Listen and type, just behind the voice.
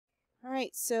All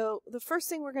right, so the first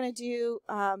thing we're going to do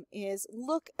is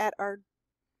look at our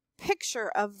picture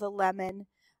of the lemon,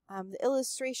 the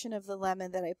illustration of the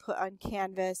lemon that I put on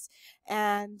canvas.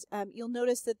 And you'll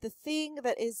notice that the thing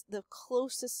that is the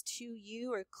closest to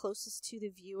you or closest to the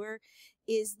viewer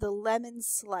is the lemon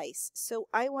slice. So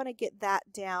I want to get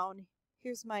that down.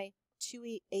 Here's my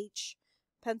 2H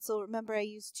pencil. Remember, I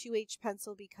use 2H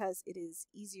pencil because it is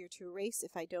easier to erase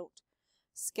if I don't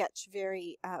sketch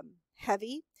very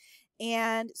heavy.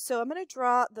 And so I'm going to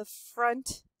draw the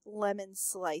front lemon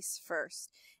slice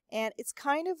first. And it's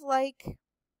kind of like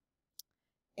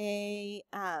a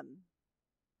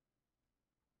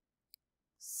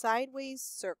sideways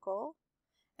circle.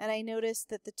 And I notice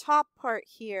that the top part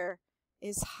here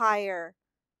is higher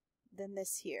than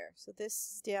this here. So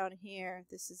this is down here,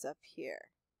 this is up here.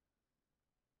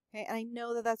 Okay, and I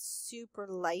know that that's super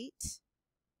light.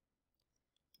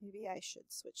 Maybe I should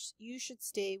switch. You should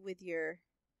stay with your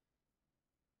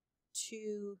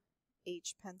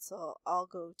 2H pencil. I'll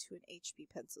go to an HB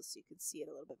pencil so you can see it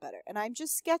a little bit better. And I'm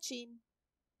just sketching.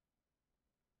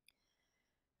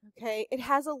 Okay, it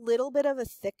has a little bit of a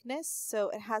thickness, so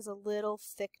it has a little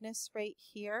thickness right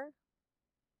here.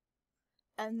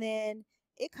 And then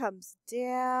it comes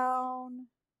down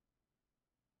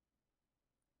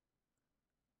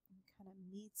and kind of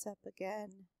meets up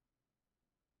again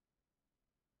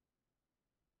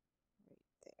right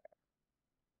there.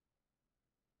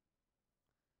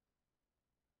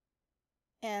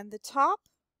 And the top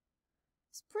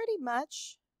is pretty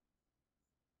much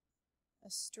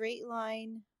a straight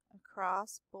line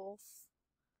across both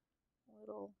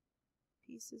little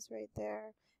pieces right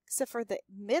there, except for the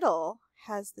middle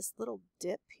has this little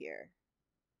dip here.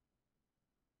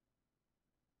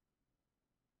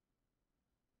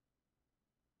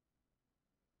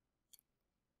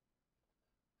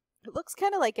 It looks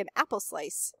kind of like an apple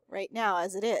slice right now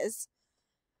as it is.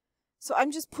 So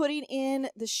I'm just putting in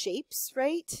the shapes,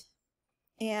 right?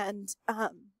 And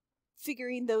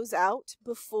figuring those out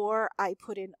before I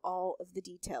put in all of the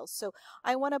details. So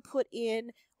I want to put in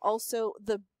also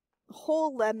the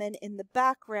whole lemon in the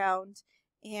background,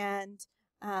 and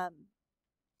I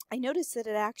notice that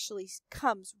it actually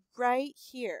comes right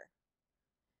here.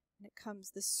 And it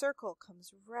comes, the circle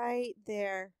comes right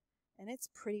there, and it's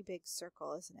a pretty big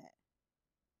circle, isn't it?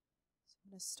 So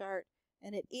I'm going to start,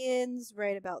 and it ends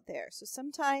right about there. So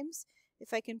sometimes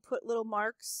if I can put little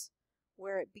marks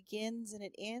where it begins and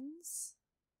it ends,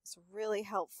 it's really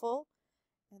helpful.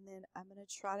 And then I'm going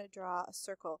to try to draw a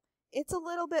circle. It's a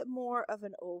little bit more of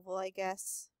an oval, I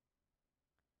guess.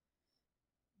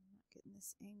 I'm not getting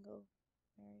this angle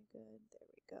very good. There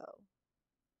we go.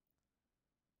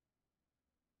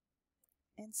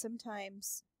 And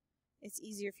sometimes it's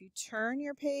easier if you turn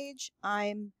your page.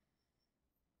 I'm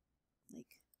like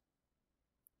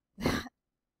that.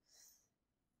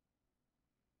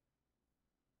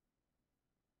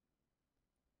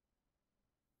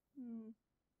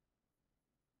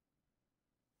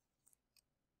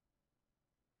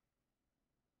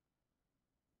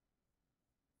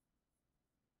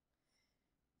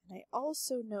 And I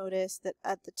also noticed that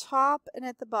at the top and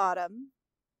at the bottom,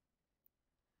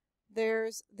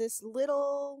 there's this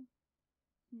little,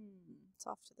 it's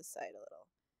off to the side a little,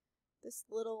 this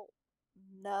little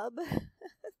nub.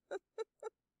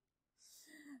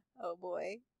 Oh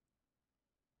boy.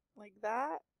 Like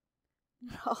that.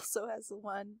 It also has the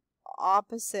one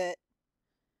opposite.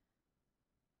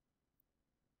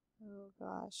 Oh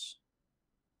gosh.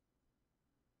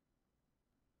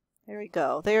 There we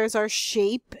go. There's our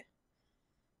shape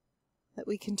that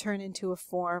we can turn into a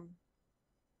form.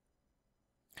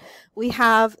 We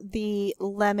have the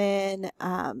lemon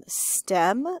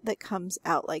stem that comes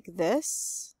out like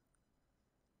this.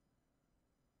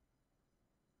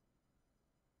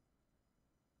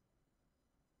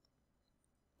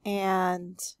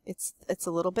 And it's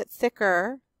a little bit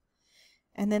thicker.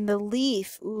 And then the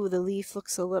leaf, ooh, the leaf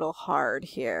looks a little hard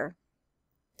here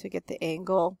to get the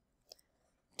angle.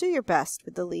 Do your best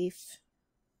with the leaf.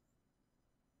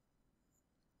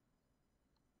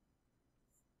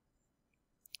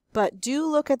 But do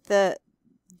look at the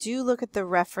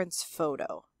reference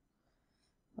photo.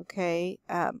 Okay,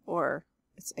 or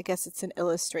I guess it's an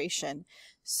illustration.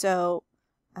 So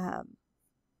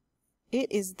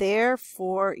it is there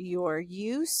for your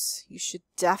use. You should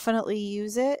definitely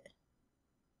use it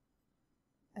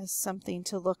as something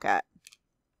to look at.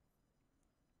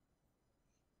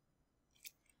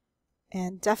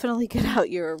 And definitely get out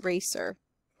your eraser.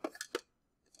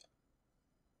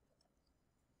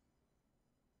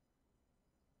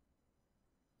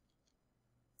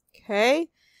 Okay.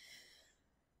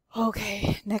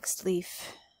 Okay, next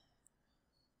leaf.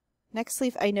 Next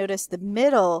leaf, I notice the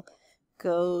middle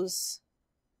goes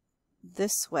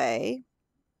this way,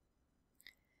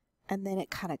 and then it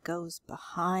kind of goes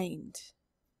behind.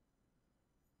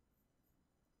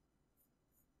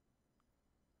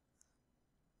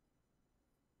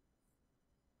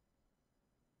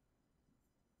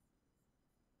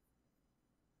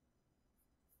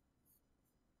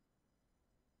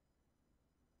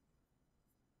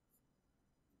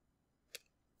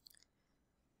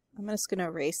 I'm just going to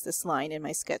erase this line in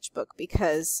my sketchbook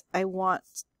because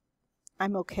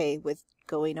I'm okay with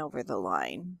going over the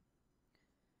line.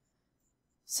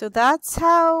 So that's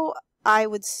how I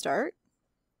would start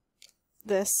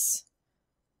this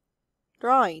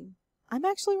drawing. I'm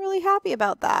actually really happy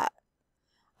about that.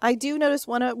 I do notice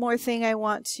one more thing I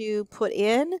want to put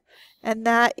in, and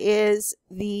that is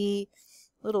the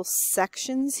little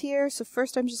sections here. So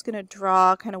first I'm just going to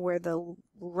draw kind of where the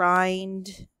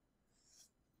rind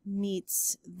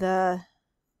meets the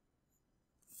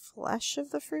flesh of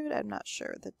the fruit. I'm not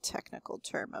sure the technical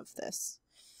term of this.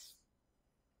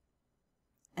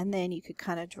 And then you could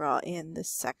kind of draw in the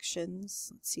sections.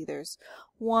 Let's see, there's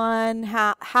one,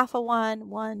 half a one,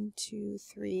 1, 2,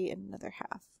 3, and another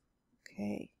half.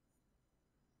 Okay.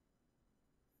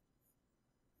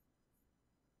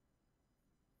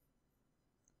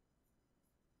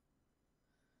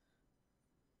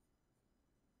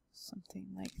 Something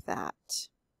like that.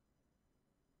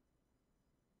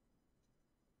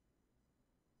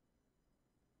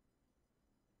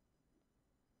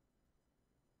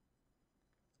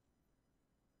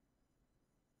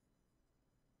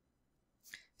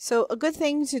 So a good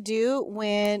thing to do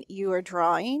when you are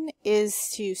drawing is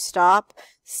to stop,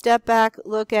 step back,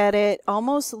 look at it,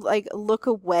 almost like look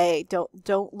away.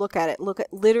 Don't look at it.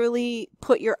 Literally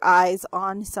put your eyes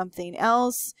on something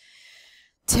else.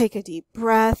 Take a deep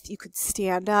breath. You could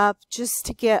stand up just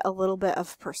to get a little bit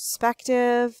of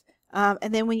perspective.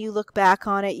 And then when you look back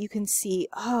on it, you can see,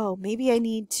 oh, maybe I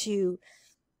need to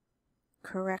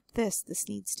correct this. This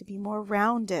needs to be more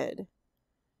rounded.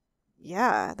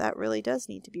 Yeah, that really does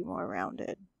need to be more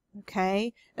rounded.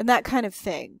 Okay, and that kind of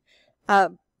thing.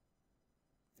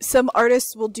 Some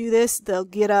artists will do this. They'll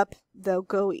get up, they'll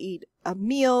go eat a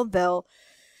meal, they'll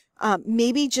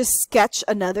maybe just sketch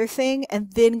another thing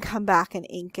and then come back and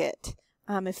ink it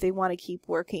if they want to keep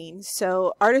working.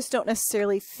 So artists don't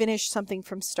necessarily finish something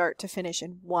from start to finish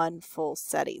in one full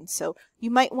setting. So you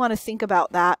might want to think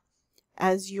about that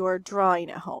as you're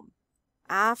drawing at home.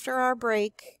 After our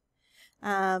break,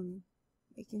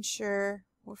 making sure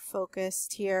we're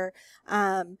focused here.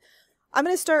 I'm going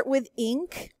to start with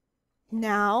ink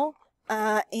now,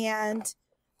 and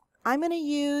I'm going to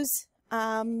use,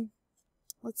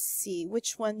 let's see,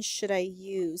 which one should I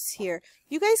use here?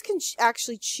 You guys can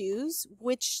actually choose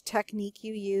which technique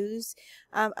you use.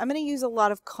 I'm going to use a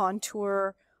lot of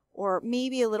contour or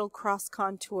maybe a little cross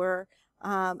contour.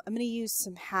 I'm going to use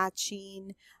some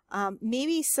hatching.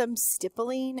 Maybe some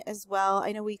stippling as well.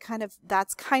 I know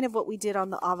that's kind of what we did on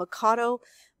the avocado,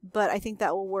 but I think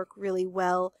that will work really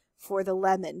well for the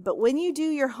lemon. But when you do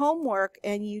your homework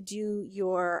and you do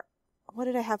your, what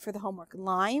did I have for the homework?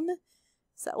 Lime?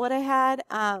 Is that what I had?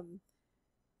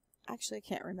 Actually, I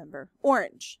can't remember.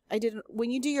 Orange.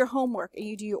 When you do your homework and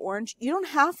you do your orange, you don't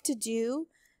have to do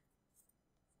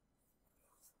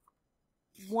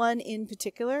one in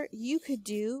particular. You could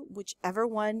do whichever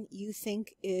one you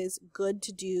think is good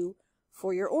to do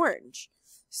for your orange.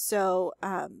 So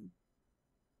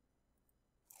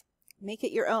make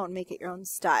it your own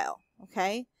style.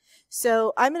 Okay,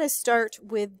 so I'm going to start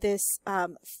with this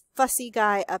fussy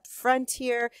guy up front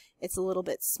here. It's a little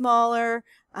bit smaller.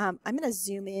 I'm going to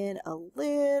zoom in a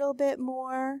little bit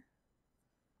more.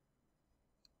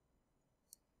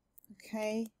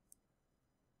 Okay.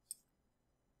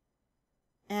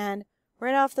 And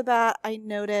right off the bat, I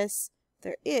notice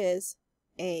there is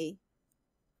a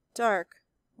dark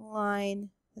line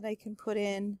that I can put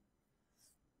in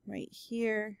right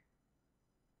here.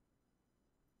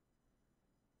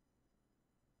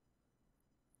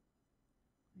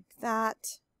 Like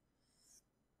that.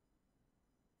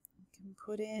 I can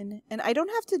put in, and I don't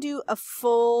have to do a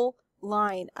full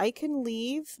line. I can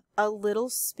leave a little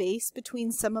space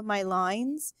between some of my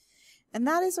lines, and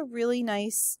that is a really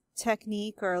nice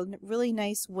technique or a really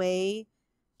nice way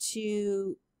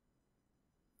to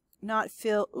not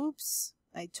feel, oops,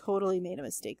 I totally made a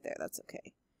mistake there. That's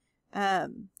okay.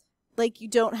 Like you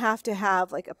don't have to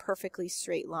have like a perfectly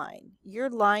straight line. Your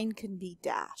line can be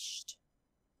dashed.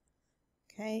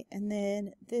 Okay, and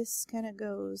then this kind of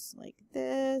goes like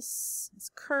this. It's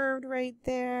curved right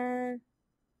there.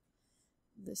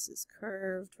 This is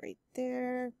curved right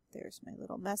there. There's my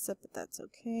little mess up, but that's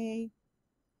okay.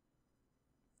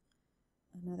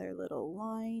 another little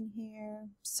line here.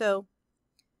 So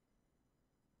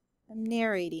I'm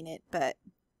narrating it, but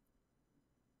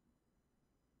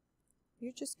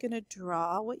you're just going to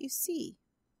draw what you see.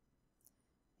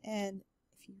 And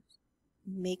if you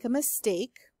make a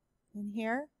mistake in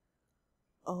here,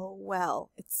 oh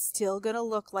well, it's still going to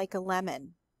look like a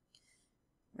lemon,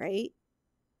 right?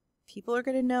 People are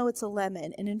going to know it's a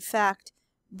lemon. And in fact,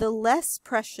 the less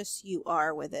precious you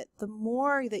are with it, the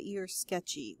more that you're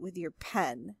sketchy with your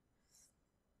pen,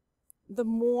 the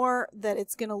more that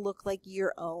it's going to look like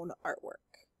your own artwork.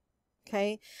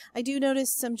 Okay, I do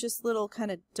notice some just little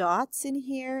kind of dots in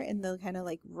here in the kind of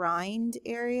like rind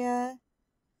area.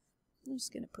 I'm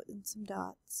just going to put in some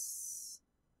dots.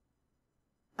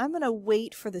 I'm going to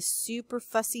wait for the super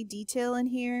fussy detail in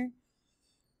here,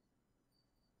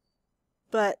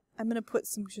 but I'm going to put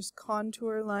some just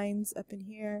contour lines up in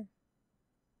here.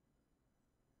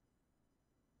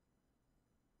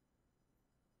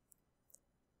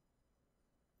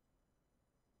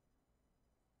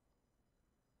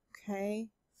 Okay.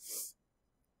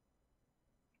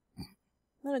 I'm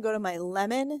going to go to my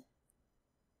lemon.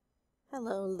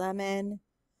 Hello, lemon.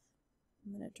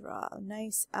 I'm going to draw a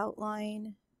nice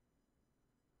outline.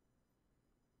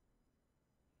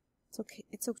 It's okay.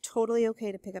 It's totally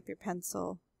okay to pick up your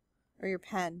pencil or your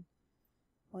pen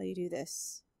while you do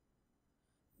this.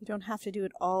 You don't have to do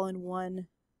it all in one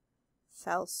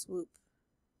foul swoop.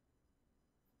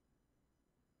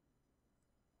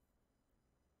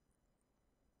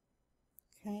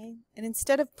 Okay, and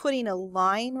instead of putting a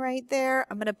line right there,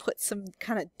 I'm going to put some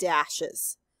kind of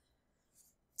dashes.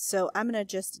 So I'm going to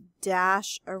just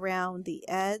dash around the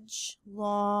edge,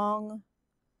 long,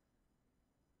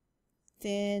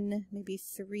 thin, maybe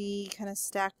 3 kind of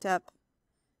stacked up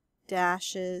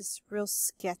dashes, real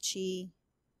sketchy,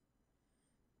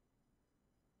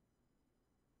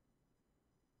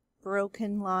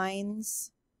 broken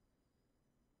lines.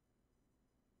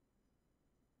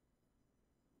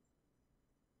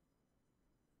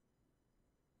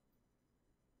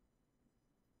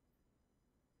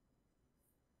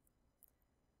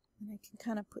 And I can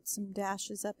kind of put some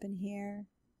dashes up in here,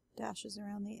 dashes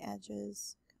around the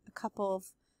edges, a couple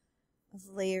of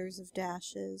layers of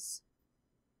dashes.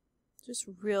 Just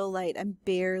real light. I'm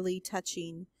barely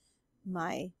touching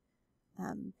my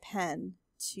pen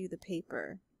to the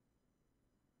paper.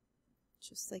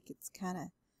 Just like it's kind of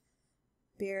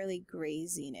barely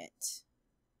grazing it.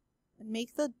 And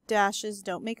make the dashes,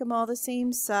 don't make them all the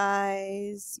same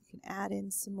size. You can add in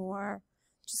some more.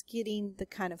 Just getting the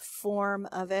kind of form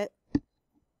of it.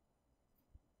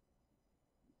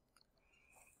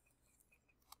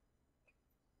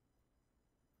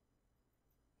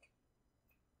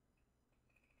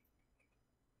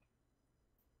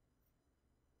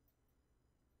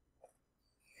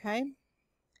 Okay.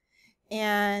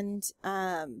 And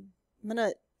I'm going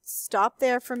to stop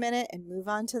there for a minute and move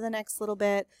on to the next little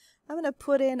bit. I'm going to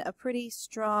put in a pretty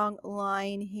strong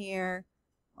line here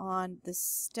on the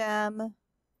stem.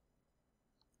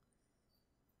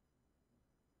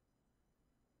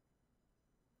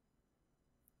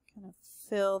 Kind of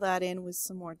fill that in with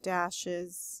some more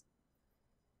dashes.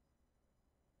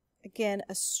 Again,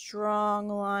 a strong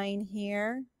line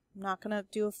here. I'm not going to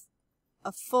do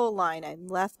a full line. I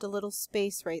left a little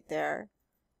space right there.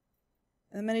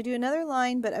 I'm going to do another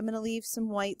line, but I'm going to leave some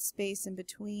white space in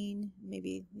between.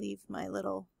 Maybe leave my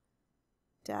little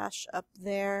dash up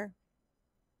there.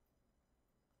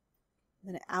 I'm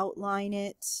going to outline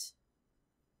it.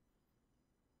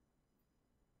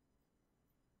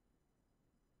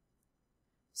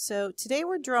 So today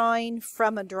we're drawing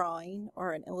from a drawing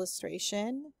or an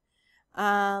illustration.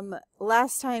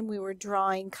 Last time we were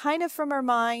drawing kind of from our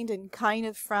mind and kind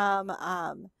of from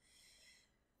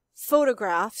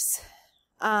photographs.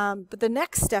 But the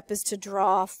next step is to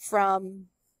draw from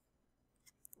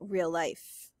real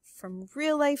life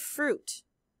fruit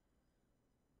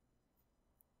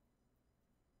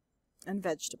and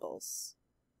vegetables.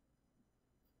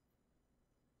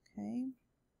 Okay.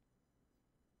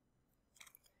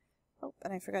 Oh,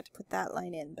 and I forgot to put that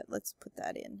line in, but let's put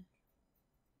that in.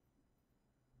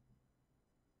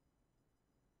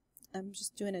 I'm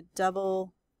just doing a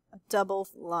double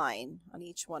line on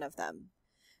each one of them.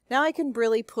 Now I can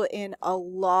really put in a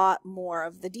lot more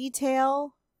of the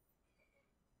detail.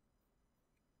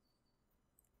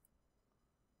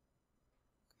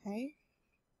 Okay.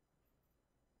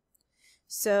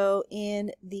 So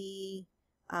in the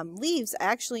leaves, I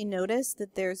actually noticed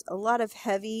that there's a lot of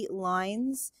heavy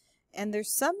lines, and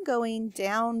there's some going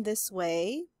down this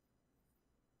way.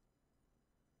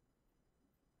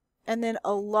 And then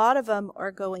a lot of them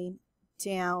are going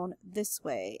down this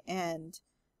way. And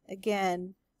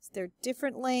Again, they're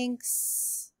different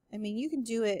lengths. I mean, you can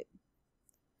do it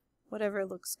whatever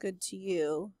looks good to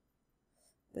you,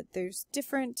 but there's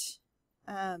different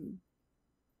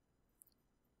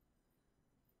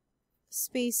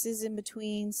spaces in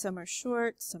between. Some are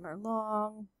short, some are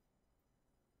long.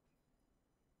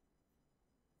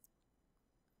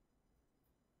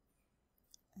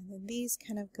 And then these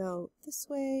kind of go this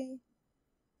way.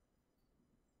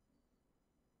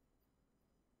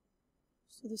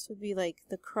 So this would be like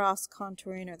the cross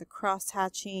contouring or the cross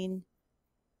hatching.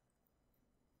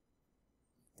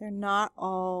 They're not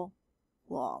all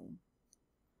long.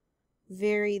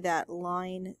 Vary that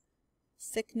line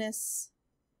thickness.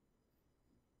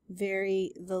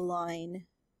 Vary the line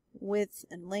width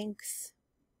and length.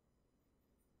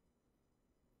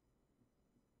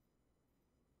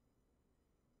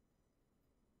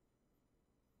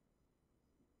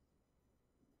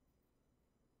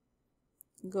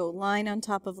 Go line on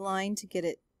top of line to get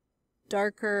it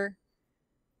darker.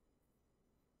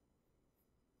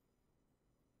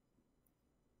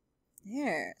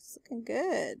 There, it's looking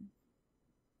good.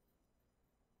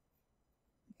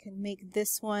 I can make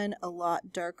this one a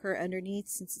lot darker underneath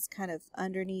since it's kind of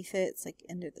underneath it. It's like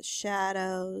under the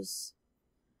shadows.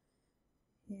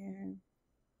 Here.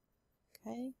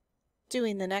 Okay.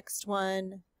 Doing the next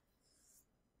one.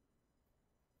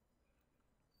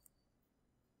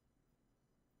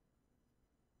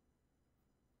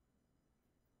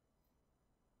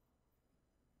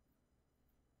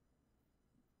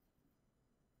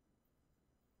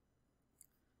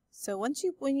 So when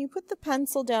you put the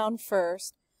pencil down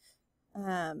first,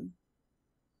 pen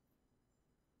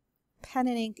and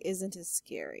ink isn't as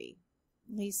scary,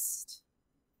 at least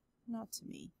not to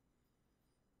me.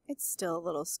 It's still a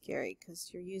little scary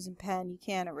because you're using pen, you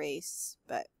can't erase,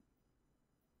 but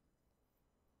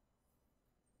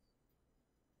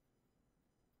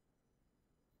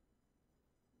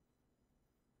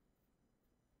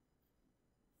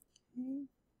okay.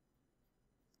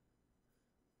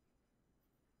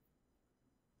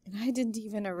 And I didn't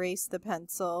even erase the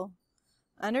pencil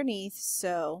underneath,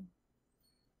 so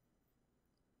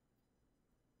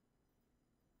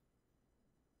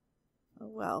oh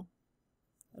well.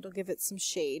 It'll give it some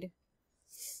shade.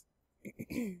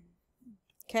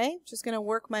 Okay, just going to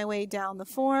work my way down the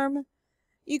form.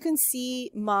 You can see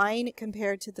mine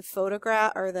compared to the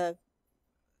photograph or the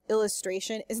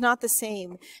illustration is not the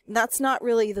same. And that's not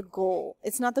really the goal.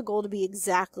 It's not the goal to be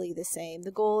exactly the same.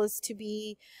 The goal is to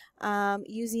be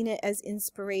using it as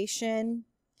inspiration.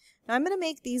 Now I'm going to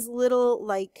make these little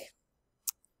like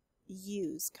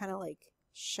U's, kind of like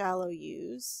shallow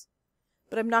U's,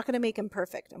 but I'm not going to make them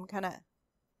perfect. I'm kind of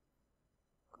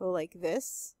go like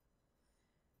this.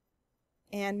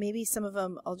 And maybe some of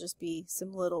them I'll just be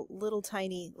some little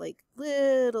tiny, like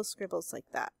little scribbles like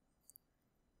that.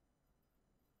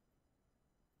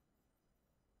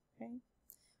 Okay.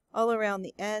 All around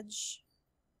the edge.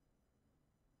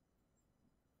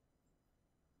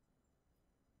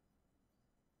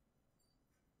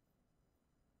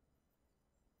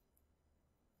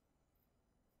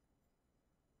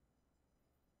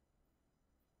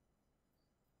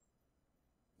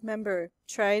 Remember,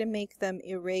 try to make them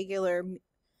irregular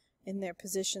in their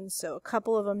positions, so a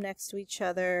couple of them next to each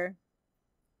other.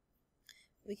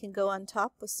 We can go on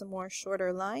top with some more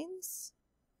shorter lines.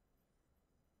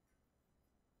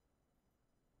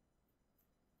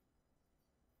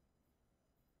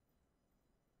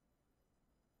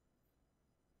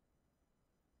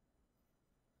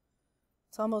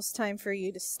 It's almost time for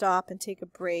you to stop and take a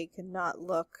break and not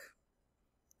look.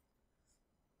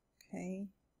 Okay.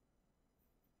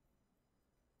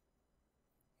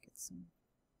 Get some.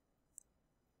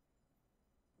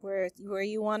 Where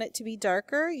you want it to be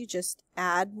darker, you just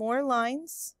add more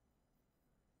lines.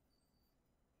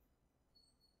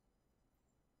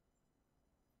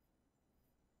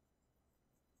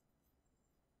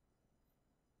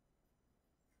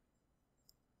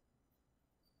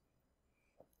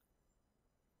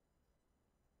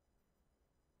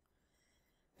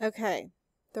 Okay,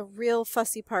 the real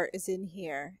fussy part is in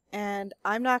here, and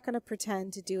I'm not going to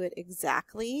pretend to do it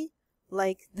exactly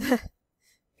like the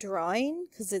drawing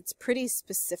because it's pretty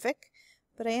specific,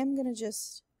 but I am going to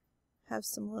just have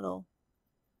some little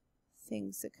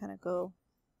things that kind of go,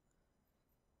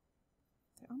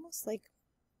 they're almost like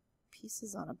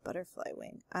pieces on a butterfly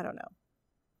wing. I don't know.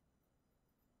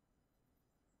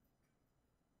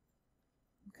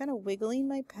 I'm kind of wiggling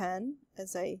my pen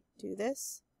as I do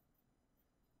this,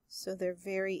 so they're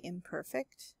very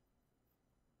imperfect.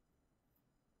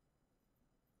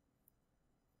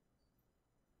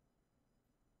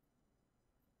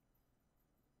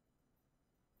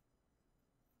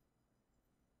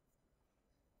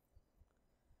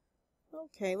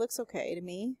 Okay, looks okay to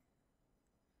me.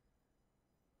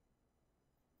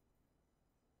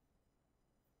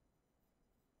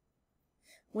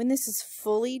 When this is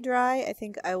fully dry, I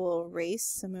think I will erase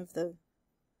some of the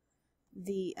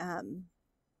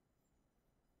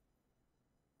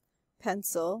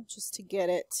pencil just to get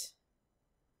it,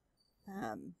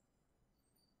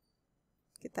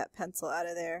 get that pencil out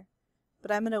of there.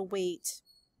 But I'm going to wait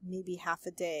maybe half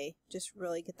a day, just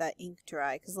really get that ink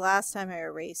dry, because last time I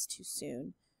erased too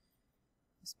soon.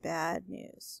 It's bad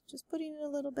news. Just putting a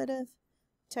little bit of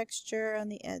texture on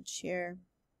the edge here.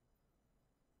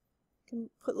 You can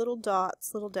put little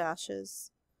dots, little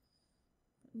dashes.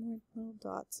 More little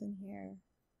dots in here.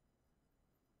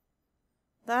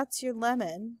 That's your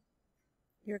lemon.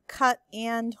 Your cut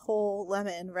and whole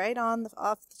lemon right on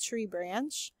off the tree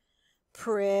branch.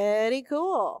 Pretty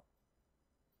cool.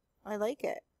 I like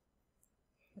it.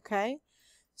 Okay,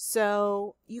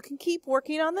 so you can keep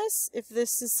working on this. If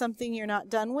this is something you're not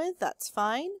done with, that's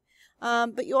fine.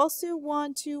 But you also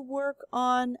want to work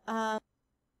on,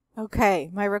 okay,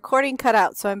 my recording cut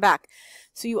out, so I'm back.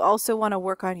 So you also want to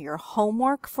work on your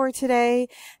homework for today,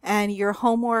 and your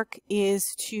homework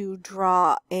is to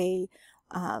draw a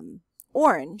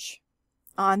orange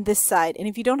on this side. And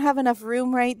if you don't have enough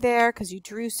room right there because you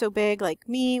drew so big like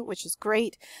me, which is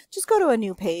great, just go to a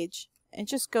new page and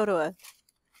just go to a,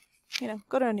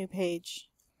 go to a new page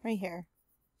right here,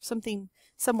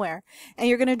 somewhere, and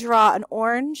you're going to draw an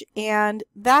orange, and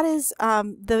that is,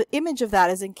 the image of that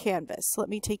is in Canvas. So let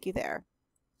me take you there.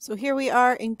 So here we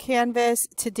are in Canvas.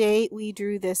 Today we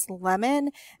drew this lemon,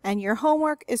 and your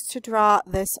homework is to draw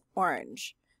this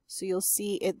orange. So you'll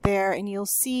see it there, and you'll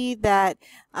see that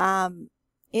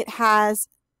it has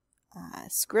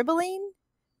scribbling,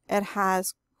 it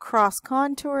has cross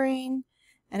contouring,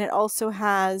 and it also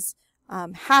has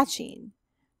hatching.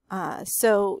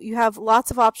 So you have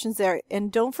lots of options there, and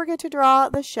don't forget to draw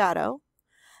the shadow.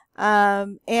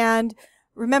 And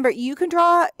remember, you can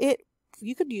draw it,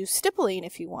 you could use stippling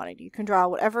if you wanted. You can draw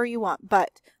whatever you want,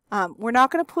 but we're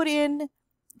not going to put in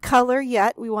color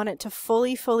yet. We want it to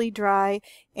fully dry,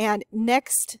 and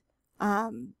next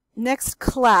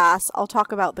class I'll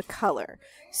talk about the color.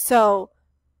 So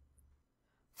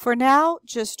for now,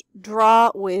 just draw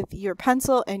with your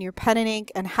pencil and your pen and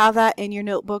ink, and have that in your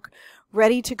notebook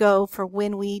ready to go for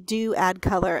when we do add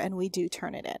color and we do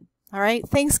turn it in. All right,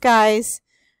 thanks guys.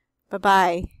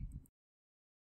 Bye-bye.